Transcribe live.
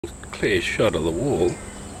Clear shot of the wall.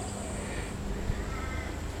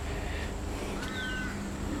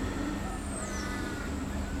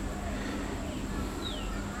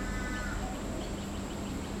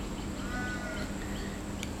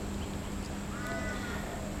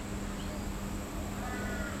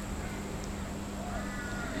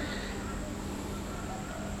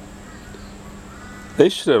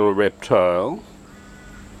 This little reptile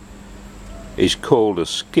is called a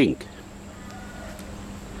skink,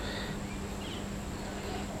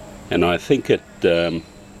 and I think it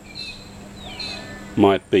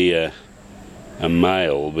might be a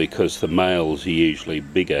male, because the males are usually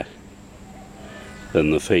bigger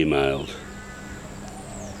than the females.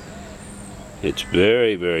 It's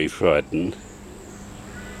very, very frightened,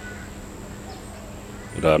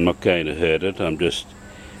 but I'm not going to hurt it. I'm just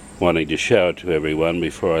wanting to show it to everyone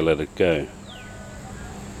before I let it go.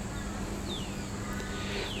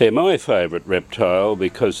 They're my favourite reptile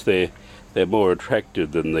because they're more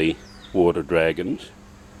attractive than the water dragons,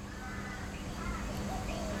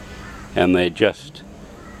 and they're just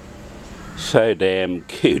so damn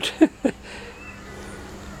cute.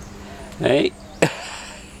 Hey,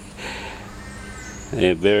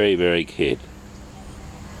 they're very, very cute.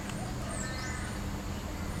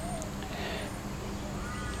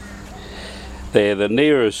 They're the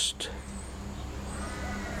nearest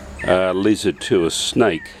lizard to a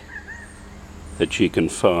snake that you can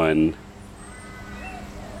find,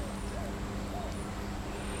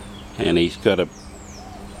 and he's got a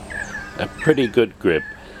pretty good grip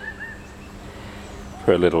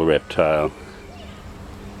for a little reptile.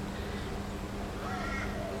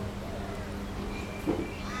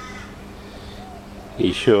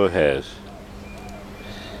 He sure has.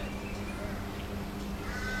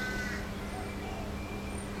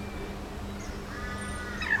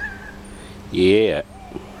 Yeah.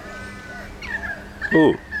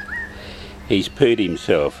 Oh, he's pooed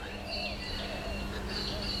himself.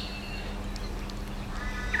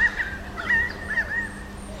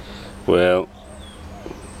 Well,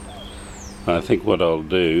 I think what I'll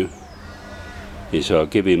do is I'll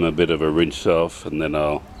give him a bit of a rinse off, and then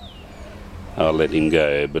I'll let him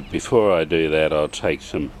go. But before I do that, I'll take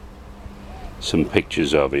some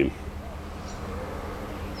pictures of him.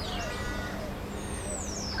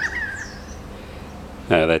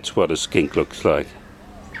 Now that's what a skink looks like.